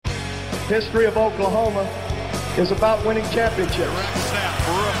history of Oklahoma is about winning championships. Direct snap.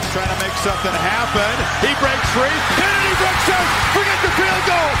 Brooks trying to make something happen. He breaks free. Kennedy breaks out. Forget the field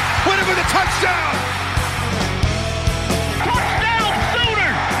goal. Win it with a touchdown. Touchdown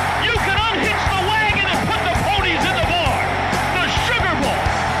Sooners! You can unhitch the wagon and put the ponies in the barn. The Sugar Bowl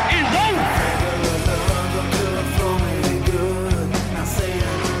is over.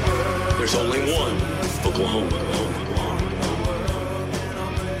 There's only one Oklahoma.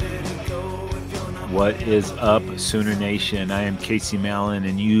 What is up, Sooner Nation? I am Casey Mallon,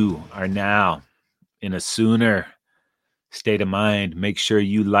 and you are now in a Sooner state of mind. Make sure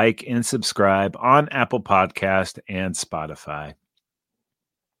you like and subscribe on Apple Podcast and Spotify.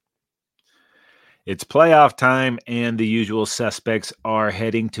 It's playoff time, and the usual suspects are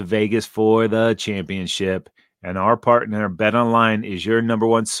heading to Vegas for the championship. And our partner, BetOnline, is your number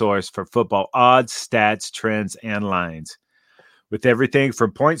one source for football odds, stats, trends, and lines. With everything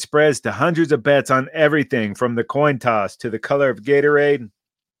from point spreads to hundreds of bets on everything from the coin toss to the color of Gatorade,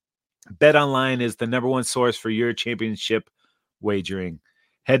 BetOnline is the number one source for your championship wagering.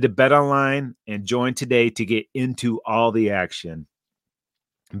 Head to BetOnline and join today to get into all the action.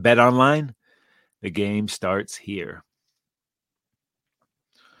 BetOnline, the game starts here.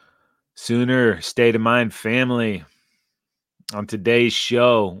 Sooner State of Mind family. On today's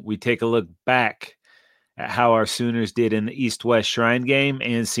show, we take a look back at how our Sooners did in the East-West Shrine Game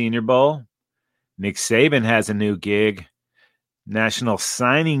and Senior Bowl. Nick Saban has a new gig. National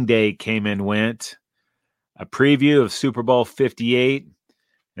Signing Day came and went. A preview of Super Bowl 58.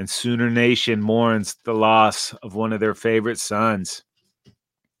 And Sooner Nation mourns the loss of one of their favorite sons.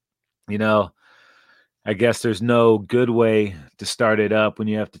 You know, I guess there's no good way to start it up when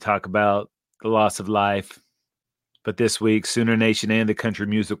you have to talk about the loss of life. But this week, Sooner Nation and the country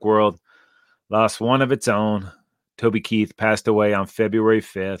music world lost one of its own. Toby Keith passed away on February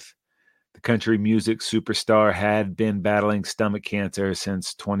 5th. The country music superstar had been battling stomach cancer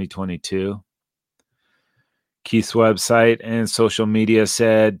since 2022. Keith's website and social media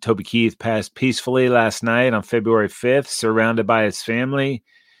said Toby Keith passed peacefully last night on February 5th, surrounded by his family.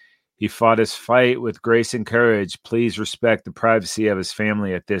 He fought his fight with grace and courage. Please respect the privacy of his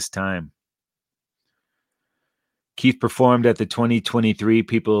family at this time. Keith performed at the 2023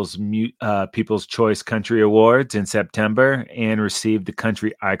 People's Choice Country Awards in September and received the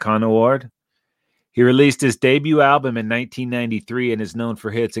Country Icon Award. He released his debut album in 1993 and is known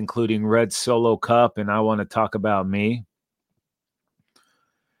for hits including Red Solo Cup and I Want to Talk About Me.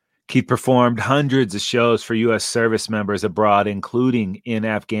 Keith performed hundreds of shows for U.S. service members abroad, including in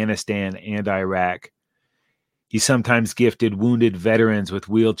Afghanistan and Iraq. He sometimes gifted wounded veterans with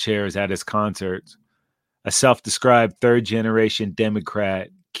wheelchairs at his concerts. A self-described third-generation Democrat,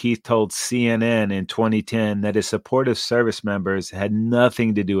 Keith told CNN in 2010 that his support of service members had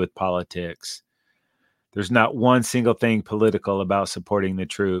nothing to do with politics. There's not one single thing political about supporting the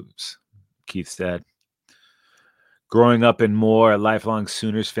troops, Keith said. Growing up in Moore, a lifelong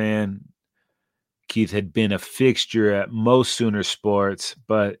Sooners fan, Keith had been a fixture at most Sooner sports,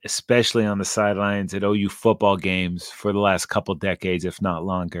 but especially on the sidelines at OU football games for the last couple decades, if not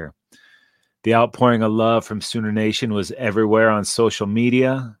longer. The outpouring of love from Sooner Nation was everywhere on social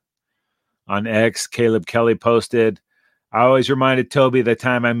media. On X, Caleb Kelly posted, I always reminded Toby of the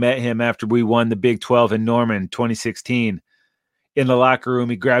time I met him after we won the Big 12 in Norman, 2016. In the locker room,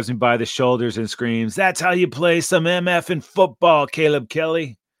 he grabs me by the shoulders and screams, "That's how you play some MF in football, Caleb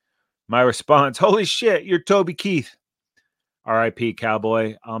Kelly." My response, "Holy shit, you're Toby Keith." R.I.P.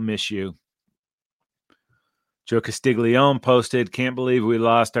 Cowboy, I'll miss you. Joe Castiglione posted, "Can't believe we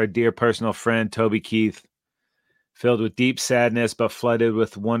lost our dear personal friend, Toby Keith. Filled with deep sadness, but flooded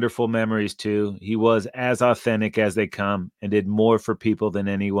with wonderful memories too. He was as authentic as they come and did more for people than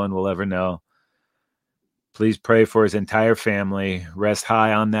anyone will ever know. Please pray for his entire family. Rest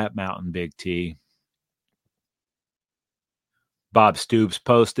high on that mountain, Big T." Bob Stoops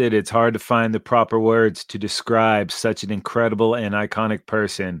posted, "It's hard to find the proper words to describe such an incredible and iconic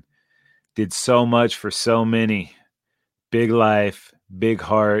person. Did so much for so many. Big life, big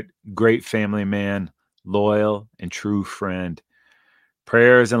heart, great family man, loyal and true friend.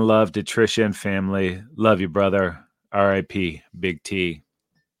 Prayers and love to Trisha and family. Love you, brother. R.I.P. Big T."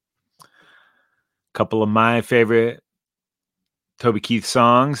 Couple of my favorite Toby Keith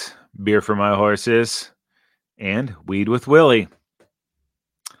songs, Beer for My Horses and Weed with Willie.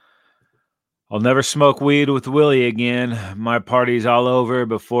 I'll never smoke weed with Willie again. My party's all over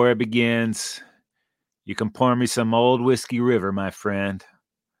before it begins. You can pour me some old Whiskey River, my friend,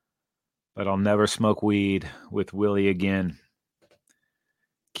 but I'll never smoke weed with Willie again.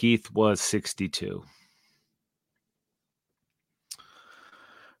 Keith was 62.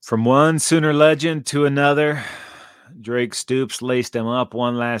 From one Sooner legend to another, Drake Stoops laced him up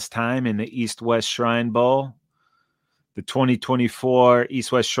one last time in the East-West Shrine Bowl. The 2024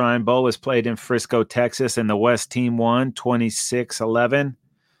 East-West Shrine Bowl was played in Frisco, Texas, and the West team won 26-11.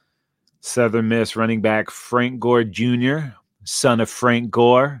 Southern Miss running back Frank Gore Jr., son of Frank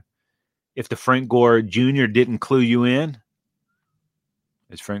Gore. If the Frank Gore Jr. didn't clue you in,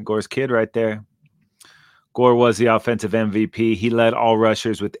 it's Frank Gore's kid right there. Gore was the offensive MVP. He led all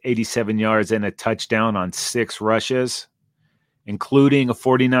rushers with 87 yards and a touchdown on 6 rushes, including a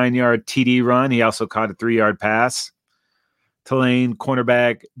 49-yard TD run. He also caught a 3-yard pass. Tulane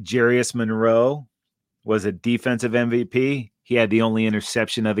cornerback Jarius Monroe was a defensive MVP. He had the only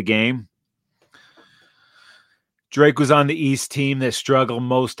interception of the game. Drake was on the East team that struggled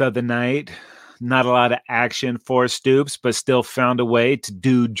most of the night. Not a lot of action for Stoops, but still found a way to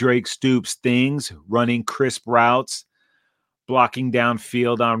do Drake Stoops things, running crisp routes, blocking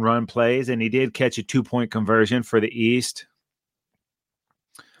downfield on run plays, and he did catch a 2-point conversion for the East.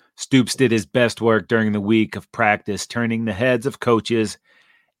 Stoops did his best work during the week of practice, turning the heads of coaches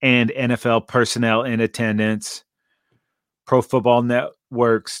and NFL personnel in attendance. Pro Football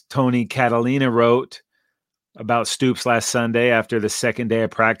Network's Tony Catalina wrote about Stoops last Sunday after the second day of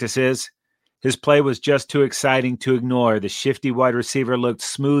practices. His play was just too exciting to ignore. The shifty wide receiver looked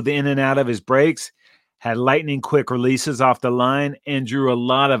smooth in and out of his breaks, had lightning-quick releases off the line, and drew a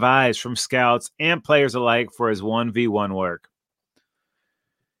lot of eyes from scouts and players alike for his 1v1 work.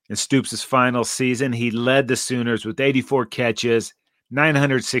 In Stoops' final season, he led the Sooners with 84 catches,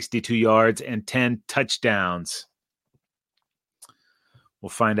 962 yards, and 10 touchdowns. We'll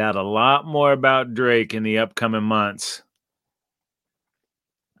find out a lot more about Drake in the upcoming months.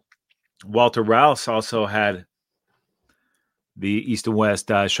 Walter Rouse also had the East and West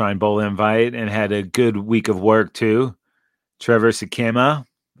Shrine Bowl invite and had a good week of work too. Trevor Sikema,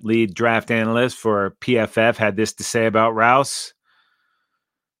 lead draft analyst for PFF, had this to say about Rouse.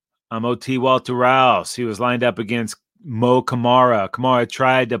 I'm OT Walter Rouse. He was lined up against Mo Kamara. Kamara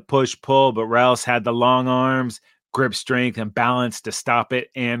tried to push-pull, but Rouse had the long arms, grip strength, and balance to stop it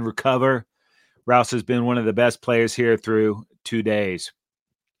and recover. Rouse has been one of the best players here through 2 days.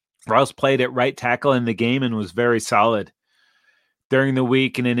 Rouse played at right tackle in the game and was very solid. During the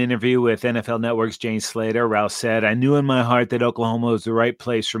week, in an interview with NFL Network's Jane Slater, Rouse said, I knew in my heart that Oklahoma was the right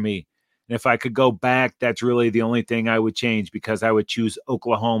place for me. And if I could go back, that's really the only thing I would change because I would choose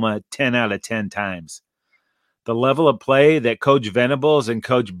Oklahoma 10 out of 10 times. The level of play that Coach Venables and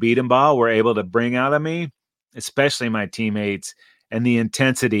Coach Beatenbaugh were able to bring out of me, especially my teammates, and the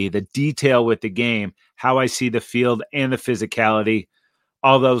intensity, the detail with the game, how I see the field and the physicality,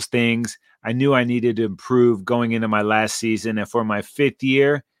 all those things, I knew I needed to improve going into my last season and for my 5th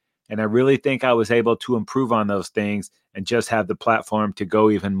year. And I really think I was able to improve on those things and just have the platform to go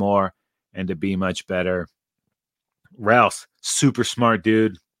even more and to be much better. Rouse, super smart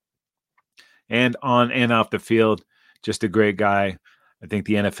dude. And on and off the field, just a great guy. I think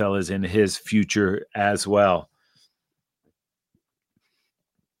the NFL is in his future as well.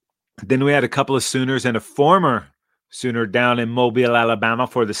 Then we had a couple of Sooners and a former Sooner down in Mobile, Alabama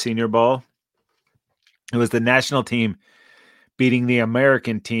for the Senior Bowl. It was the national team beating the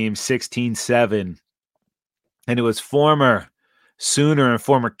American team 16-7. And it was former Sooner and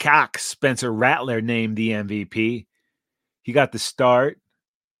former Cock Spencer Rattler named the MVP. He got the start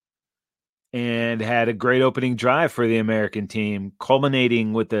and had a great opening drive for the American team,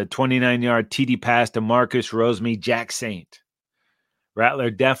 culminating with a 29-yard TD pass to Marcus Rosemy-Jack Saint.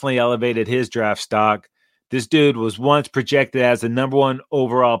 Rattler definitely elevated his draft stock. This dude was once projected as the number 1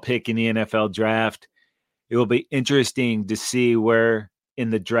 overall pick in the NFL draft. It will be interesting to see where in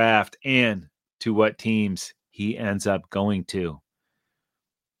the draft and to what teams he ends up going to.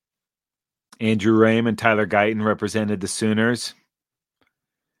 Andrew Rame and Tyler Guyton represented the Sooners.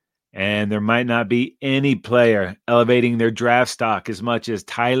 And there might not be any player elevating their draft stock as much as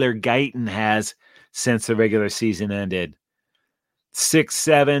Tyler Guyton has since the regular season ended.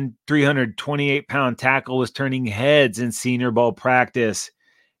 6'7", 328-pound tackle was turning heads in Senior Bowl practice.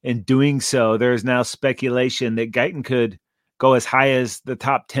 In doing so, there is now speculation that Guyton could go as high as the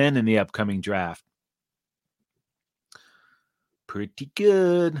top 10 in the upcoming draft. Pretty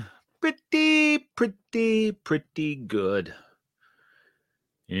good. Pretty good.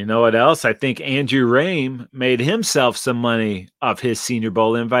 You know what else? I think Andrew Rame made himself some money off his Senior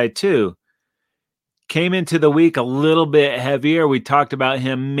Bowl invite too. Came into the week a little bit heavier. We talked about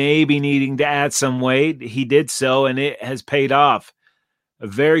him maybe needing to add some weight. He did so, and it has paid off. A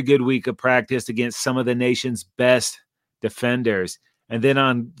very good week of practice against some of the nation's best defenders. And then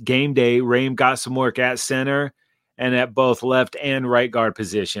on game day, Rame got some work at center and at both left and right guard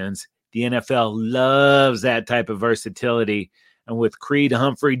positions. The NFL loves that type of versatility. And with Creed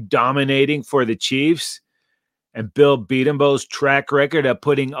Humphrey dominating for the Chiefs and Bill Bedenbaugh's track record of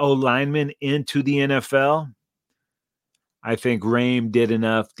putting O-linemen into the NFL, I think Rame did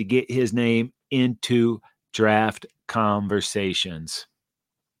enough to get his name into draft conversations.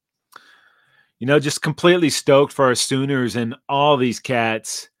 Just completely stoked for our Sooners and all these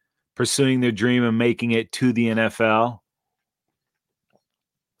cats pursuing their dream of making it to the NFL.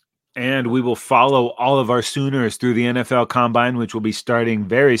 And we will follow all of our Sooners through the NFL Combine, which will be starting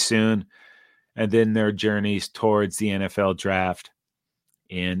very soon, and then their journeys towards the NFL Draft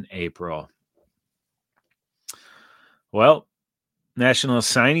in April. Well, National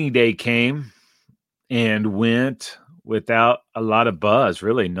Signing Day came and went without a lot of buzz,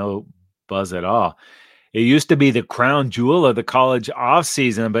 really no buzz at all. It used to be the crown jewel of the college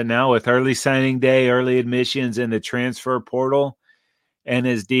offseason, but now with early signing day, early admissions, and the transfer portal,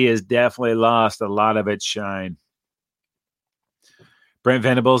 NSD has definitely lost a lot of its shine. Brent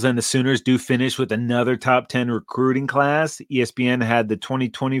Venables and the Sooners do finish with another top 10 recruiting class. ESPN had the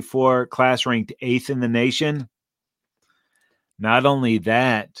 2024 class ranked 8th in the nation. Not only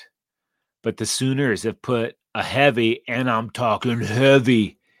that, but the Sooners have put a heavy, and I'm talking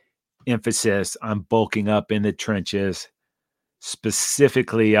heavy, emphasis on bulking up in the trenches,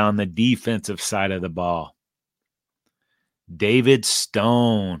 specifically on the defensive side of the ball. David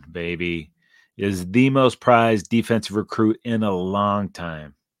Stone, baby, is the most prized defensive recruit in a long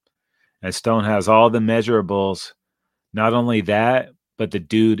time. And Stone has all the measurables. Not only that, but the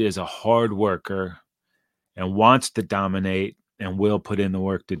dude is a hard worker and wants to dominate and will put in the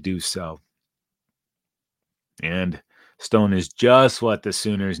work to do so. And Stone is just what the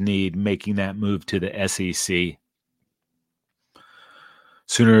Sooners need, making that move to the SEC.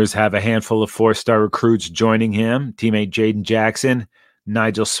 Sooners have a handful of four-star recruits joining him, teammate Jaden Jackson,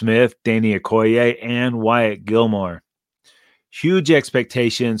 Nigel Smith, Danny Okoye, and Wyatt Gilmore. Huge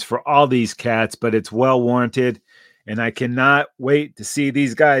expectations for all these cats, but it's well warranted, and I cannot wait to see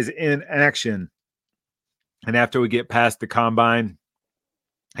these guys in action. And after we get past the combine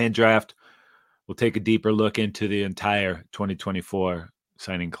and draft, we'll take a deeper look into the entire 2024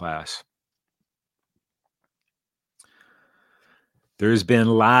 signing class. There's been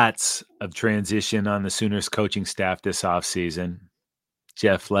lots of transition on the Sooners coaching staff this offseason.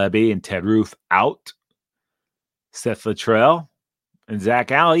 Jeff Lebby and Ted Roof out. Seth Luttrell and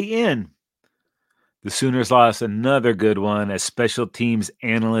Zach Alley in. The Sooners lost another good one as special teams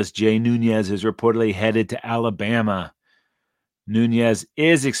analyst Jay Nunez is reportedly headed to Alabama. Nunez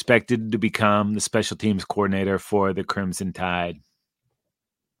is expected to become the special teams coordinator for the Crimson Tide.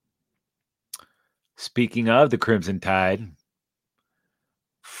 Speaking of the Crimson Tide,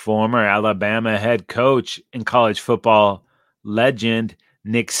 former Alabama head coach and college football legend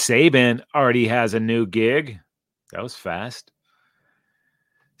Nick Saban already has a new gig. That was fast.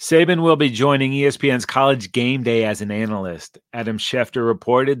 Saban will be joining ESPN's College Game Day as an analyst. Adam Schefter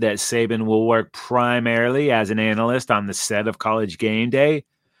reported that Saban will work primarily as an analyst on the set of College Game Day,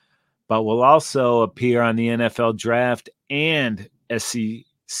 but will also appear on the NFL Draft and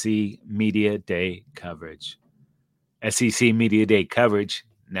SEC Media Day coverage. SEC Media Day coverage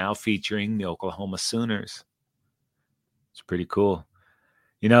now featuring the Oklahoma Sooners. It's pretty cool.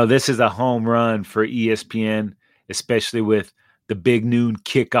 This is a home run for ESPN, especially with the big noon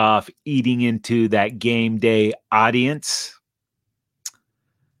kickoff eating into that game day audience.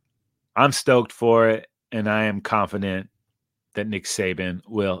 I'm stoked for it, and I am confident that Nick Saban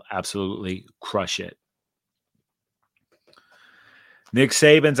will absolutely crush it. Nick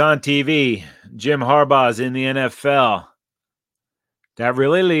Saban's on TV. Jim Harbaugh's in the NFL. That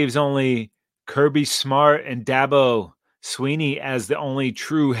really leaves only Kirby Smart and Dabo Sweeney as the only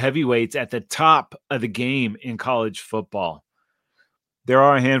true heavyweights at the top of the game in college football. There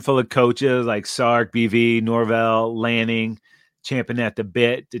are a handful of coaches like Sark, BV, Norvell, Lanning, champing at the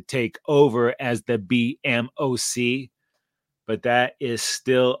bit to take over as the BMOC, but that is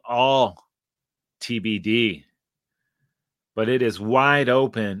still all TBD. But it is wide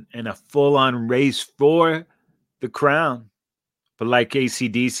open and a full-on race for the crown. But like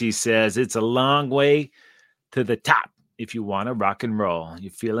AC/DC says, it's a long way to the top if you want to rock and roll. You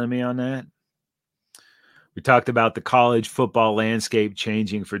feeling me on that? We talked about the college football landscape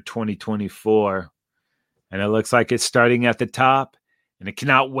changing for 2024, and it looks like it's starting at the top, and it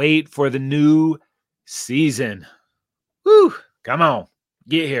cannot wait for the new season. Woo! Come on.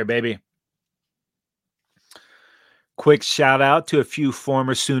 Get here, baby. Quick shout out to a few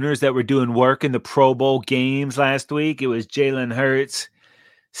former Sooners that were doing work in the Pro Bowl games last week. It was Jalen Hurts,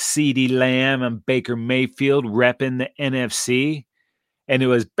 CeeDee Lamb and Baker Mayfield repping the NFC. And it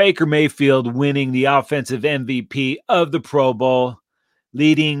was Baker Mayfield winning the offensive MVP of the Pro Bowl,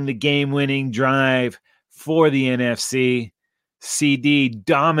 leading the game-winning drive for the NFC. CD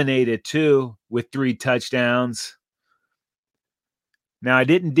dominated too with 3 touchdowns. Now, I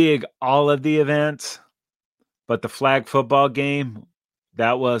didn't dig all of the events, but the flag football game,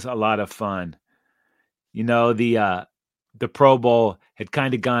 that was a lot of fun. You know, the Pro Bowl had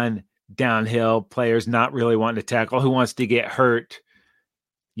kind of gone downhill, players not really wanting to tackle. Who wants to get hurt,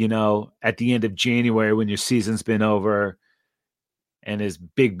 you know, at the end of January when your season's been over and as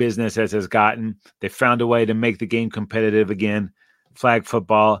big business as has gotten? They found a way to make the game competitive again. Flag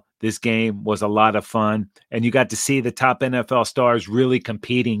football, this game was a lot of fun. And you got to see the top NFL stars really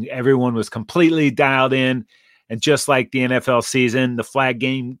competing. Everyone was completely dialed in. And just like the NFL season, the flag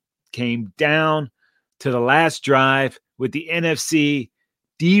game came down to the last drive with the NFC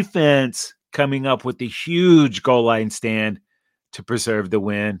defense coming up with the huge goal line stand to preserve the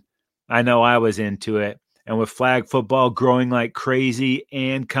win. I know I was into it. And with flag football growing like crazy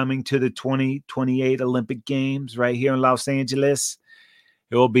and coming to the 2028 Olympic Games right here in Los Angeles,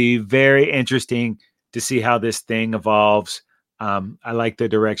 it will be very interesting to see how this thing evolves. I like the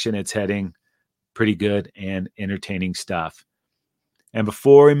direction it's heading. Pretty good and entertaining stuff. And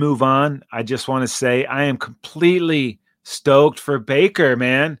before we move on, I just want to say I am completely stoked for Baker,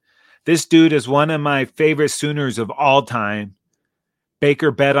 man. This dude is one of my favorite Sooners of all time.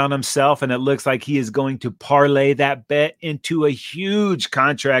 Baker bet on himself, and it looks like he is going to parlay that bet into a huge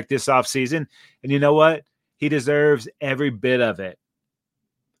contract this offseason. And you know what? He deserves every bit of it.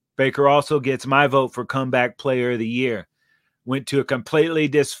 Baker also gets my vote for comeback player of the year. Went to a completely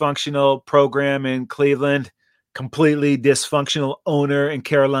dysfunctional program in Cleveland, completely dysfunctional owner in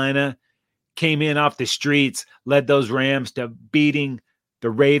Carolina, came in off the streets, led those Rams to beating the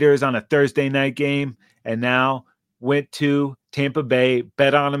Raiders on a Thursday night game, and now went to Tampa Bay,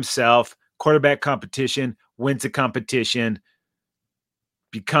 bet on himself, quarterback competition, wins a competition,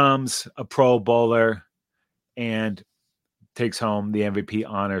 becomes a Pro Bowler, and takes home the MVP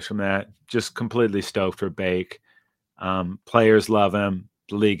honors from that. Just completely stoked for Bake. Players love him.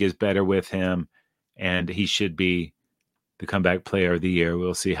 The league is better with him, and he should be the comeback player of the year.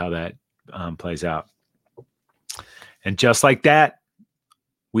 We'll see how that plays out. And just like that,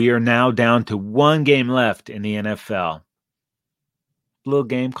 we are now down to 1 game left in the NFL. A little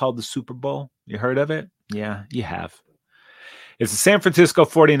game called the Super Bowl. You heard of it? Yeah, you have. It's the San Francisco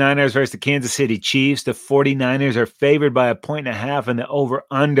 49ers versus the Kansas City Chiefs. The 49ers are favored by 1.5, and the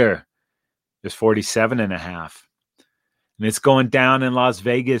over-under is 47.5. And it's going down in Las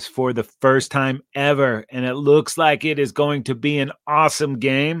Vegas for the first time ever, and it looks like it is going to be an awesome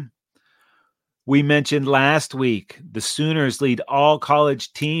game. We mentioned last week the Sooners lead all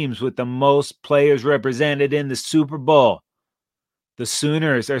college teams with the most players represented in the Super Bowl. The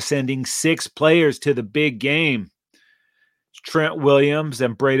Sooners are sending 6 players to the big game. Trent Williams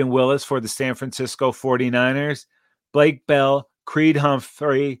and Braden Willis for the San Francisco 49ers, Blake Bell, Creed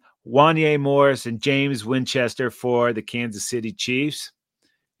Humphrey, Wanye Morris, and James Winchester for the Kansas City Chiefs.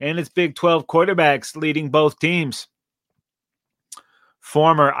 And it's Big 12 quarterbacks leading both teams.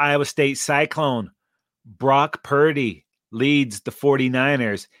 Former Iowa State Cyclone Brock Purdy leads the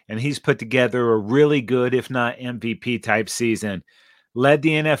 49ers, and he's put together a really good, if not MVP type season. Led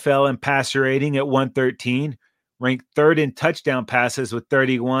the NFL in passer rating at 113, ranked 3rd in touchdown passes with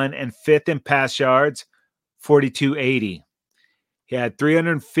 31, and 5th in pass yards, 4280. He had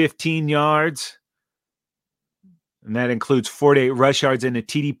 315 yards, and that includes 48 rush yards and a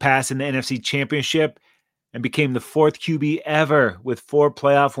TD pass in the NFC Championship, and became the 4th QB ever with 4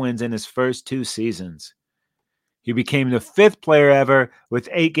 playoff wins in his first 2 seasons. He became the 5th player ever with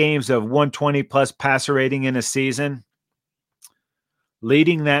 8 games of 120-plus passer rating in a season,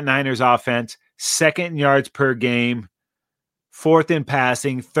 leading that Niners offense, 2nd in yards per game, 4th in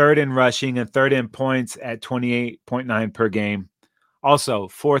passing, 3rd in rushing, and 3rd in points at 28.9 per game. Also,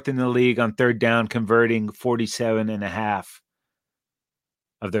 4th in the league on 3rd down, converting 47.5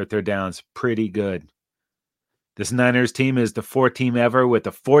 of their 3rd downs. Pretty good. This Niners team is the 4th team ever with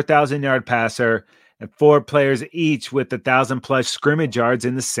a 4,000-yard passer and 4 players each with 1,000-plus scrimmage yards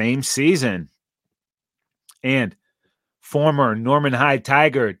in the same season. And former Norman High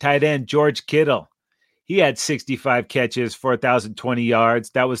Tiger tight end George Kittle, he had 65 catches for 1,020 yards.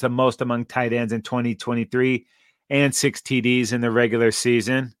 That was the most among tight ends in 2023, and 6 TDs in the regular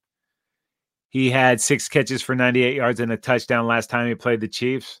season. He had 6 catches for 98 yards and a touchdown last time he played the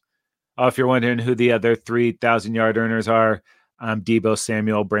Chiefs. Oh, if you're wondering who the other 3,000-yard earners are, Deebo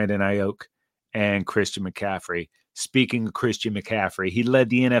Samuel, Brandon Ayuk, and Christian McCaffrey. Speaking of Christian McCaffrey, he led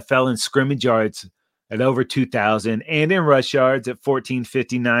the NFL in scrimmage yards at over 2,000 and in rush yards at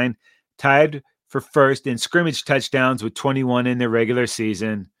 1,459, tied for first in scrimmage touchdowns with 21 in the regular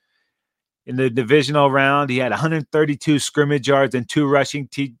season. In the divisional round, he had 132 scrimmage yards and 2 rushing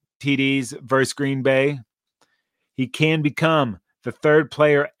TDs versus Green Bay. He can become the third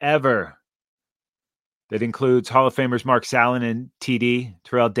player ever that includes Hall of Famers Mark Allen and TD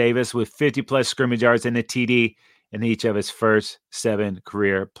Terrell Davis with 50-plus scrimmage yards and a TD in each of his first 7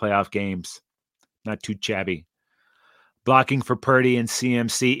 career playoff games. Not too shabby. Blocking for Purdy and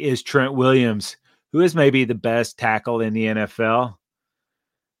CMC is Trent Williams, who is maybe the best tackle in the NFL.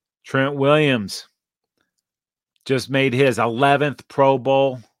 Trent Williams just made his 11th Pro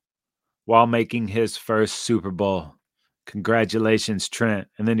Bowl while making his first Super Bowl. Congratulations, Trent.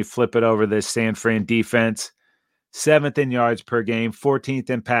 And then you flip it over this San Fran defense. 7th in yards per game, 14th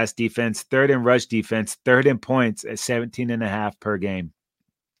in pass defense, 3rd in rush defense, 3rd in points at 17.5 per game.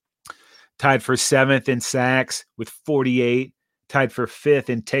 Tied for 7th in sacks with 48, tied for 5th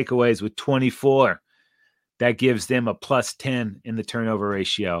in takeaways with 24. That gives them a plus 10 in the turnover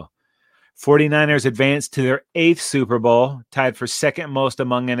ratio. 49ers advanced to their 8th Super Bowl, tied for 2nd most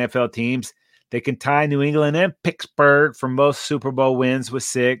among NFL teams. They can tie New England and Pittsburgh for most Super Bowl wins with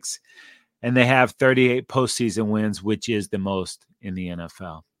 6. And they have 38 postseason wins, which is the most in the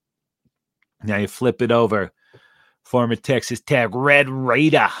NFL. Now you flip it over. Former Texas Tech Red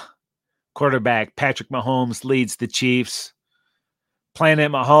Raider quarterback Patrick Mahomes leads the Chiefs.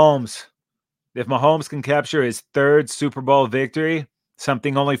 Planet Mahomes. If Mahomes can capture his 3rd Super Bowl victory,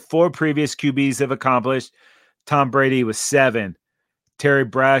 something only 4 previous QBs have accomplished, Tom Brady with 7, Terry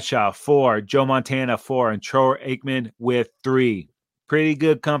Bradshaw 4, Joe Montana 4, and Troy Aikman with 3. Pretty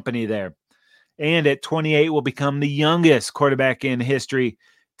good company there. And at 28 will become the youngest quarterback in history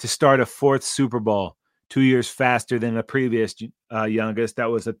to start a 4th Super Bowl, 2 years faster than the previous youngest. That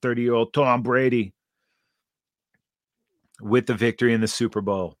was a 30-year-old Tom Brady with the victory in the Super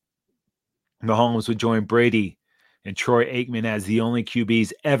Bowl. Mahomes would join Brady and Troy Aikman as the only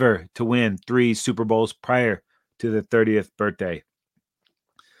QBs ever to win 3 Super Bowls prior to the 30th birthday.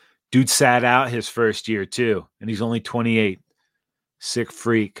 Dude sat out his first year too, and he's only 28. Sick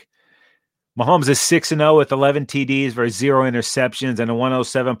freak. Mahomes is 6-0 with 11 TDs versus 0 interceptions and a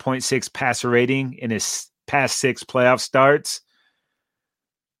 107.6 passer rating in his past 6 playoff starts.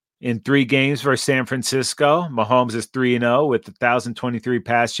 In 3 games versus San Francisco, Mahomes is 3-0 with 1,023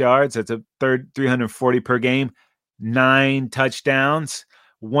 pass yards. That's a 340 per game, 9 touchdowns,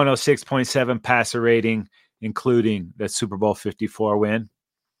 106.7 passer rating, including the Super Bowl 54 win.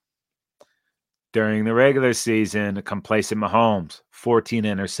 During the regular season, a complacent Mahomes, 14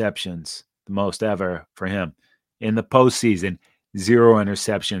 interceptions, the most ever for him. In the postseason, 0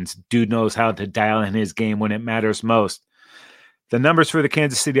 interceptions. Dude knows how to dial in his game when it matters most. The numbers for the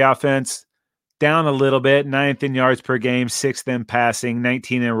Kansas City offense, down a little bit, 9th in yards per game, 6th in passing,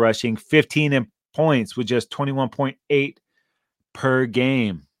 19 in rushing, 15 in points with just 21.8 per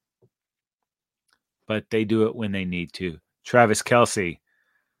game. But they do it when they need to. Travis Kelce,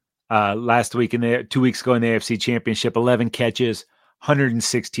 last week 2 weeks ago in the AFC Championship, 11 catches,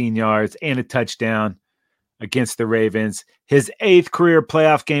 116 yards, and a touchdown against the Ravens. His 8th career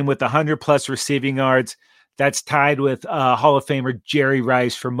playoff game with 100-plus receiving yards. That's tied with Hall of Famer Jerry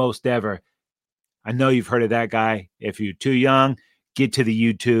Rice for most ever. I know you've heard of that guy. If you're too young, get to the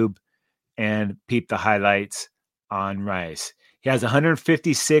YouTube and peep the highlights on Rice. He has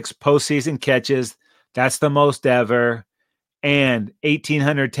 156 postseason catches. That's the most ever. And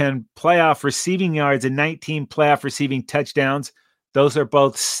 1,810 playoff receiving yards and 19 playoff receiving touchdowns. Those are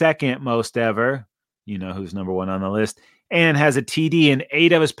both 2nd most ever. You know who's number 1 on the list. And has a TD in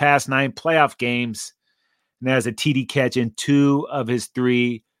 8 of his past 9 playoff games. And has a TD catch in 2 of his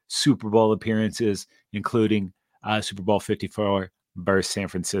 3 Super Bowl appearances, including Super Bowl 54 versus San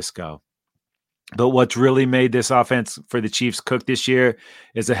Francisco. But what's really made this offense for the Chiefs cook this year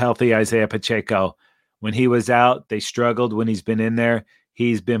is a healthy Isaiah Pacheco. When he was out, they struggled. When he's been in there,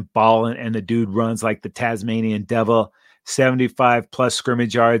 he's been balling, and the dude runs like the Tasmanian devil. 75-plus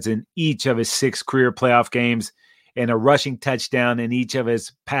scrimmage yards in each of his 6 career playoff games and a rushing touchdown in each of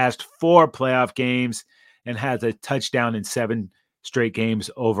his past 4 playoff games, and has a touchdown in 7 straight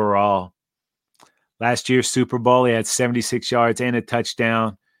games overall. Last year's Super Bowl, he had 76 yards and a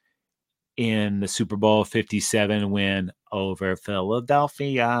touchdown in the Super Bowl 57 win over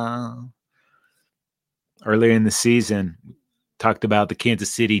Philadelphia. Earlier in the season, talked about the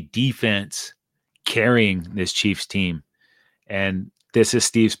Kansas City defense carrying this Chiefs team. And This is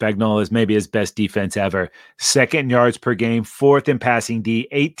Steve Spagnuolo's maybe his best defense ever. 2nd in yards per game, 4th in passing D,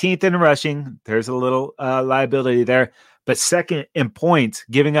 18th in rushing. There's a little liability there, but 2nd in points,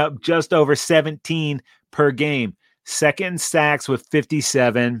 giving up just over 17 per game. 2nd in sacks with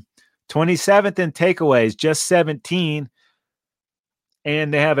 57, 27th in takeaways, just 17.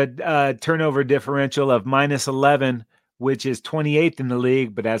 And they have a turnover differential of minus 11, which is 28th in the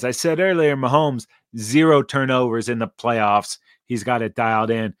league. But as I said earlier, Mahomes, 0 turnovers in the playoffs. He's got it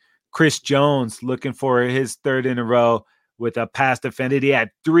dialed in. Chris Jones looking for his 3rd in a row with a pass defended. He had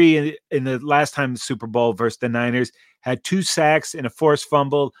 3 in the last time Super Bowl versus the Niners. Had 2 sacks and a forced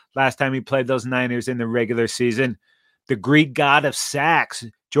fumble last time he played those Niners in the regular season. The Greek god of sacks,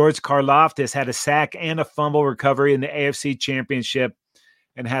 George Karlaftis, had a sack and a fumble recovery in the AFC Championship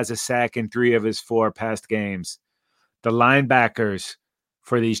and has a sack in 3 of his 4 past games. The linebackers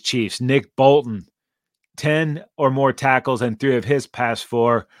for these Chiefs, Nick Bolton, 10 or more tackles in 3 of his past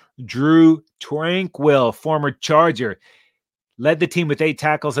 4. Drew Tranquill, former Charger, led the team with 8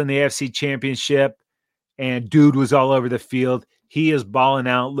 tackles in the AFC Championship, and dude was all over the field. He is balling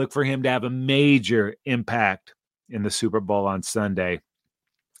out. Look for him to have a major impact in the Super Bowl on Sunday.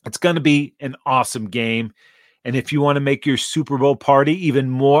 It's going to be an awesome game. And if you want to make your Super Bowl party even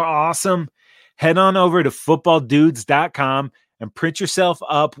more awesome, head on over to footballdudes.com and print yourself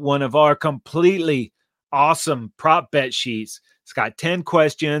up one of our completely awesome prop bet sheets. It's got 10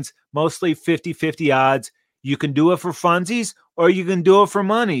 questions, mostly 50-50 odds. You can do it for funsies or you can do it for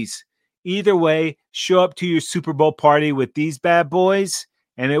monies. Either way, show up to your Super Bowl party with these bad boys,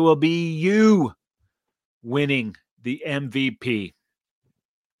 and it will be you winning the MVP.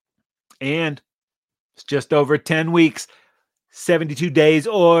 And it's just over 10 weeks, 72 days,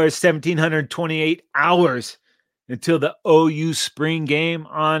 or 1,728 hours until the OU spring game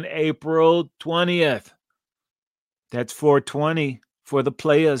on April 20th. That's 420 for the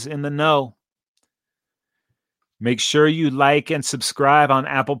players in the know. Make sure you like and subscribe on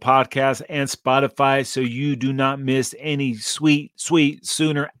Apple Podcasts and Spotify so you do not miss any sweet, sweet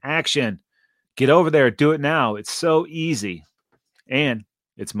Sooner action. Get over there. Do it now. It's so easy, and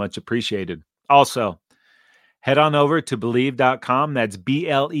it's much appreciated. Also, head on over to Believe.com. That's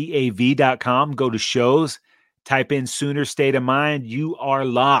BLEAV.com. Go to shows. Type in Sooner State of Mind. You are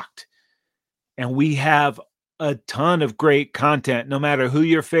locked. And we have a ton of great content. No matter who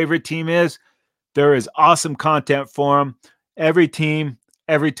your favorite team is, there is awesome content for them. Every team,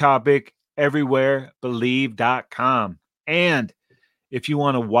 every topic, everywhere. Believe.com. And if you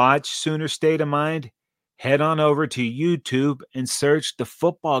want to watch Sooner State of Mind, head on over to YouTube and search the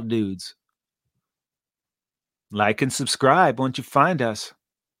Football Dudes. Like and subscribe once you find us.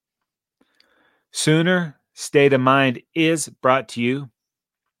 Sooner State of Mind is brought to you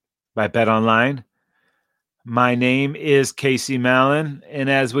by BetOnline. My name is Casey Mallon, and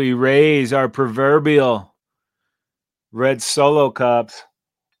as we raise our proverbial red Solo cups,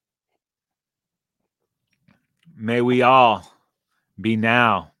 may we all be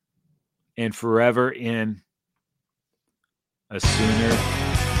now and forever in a Sooner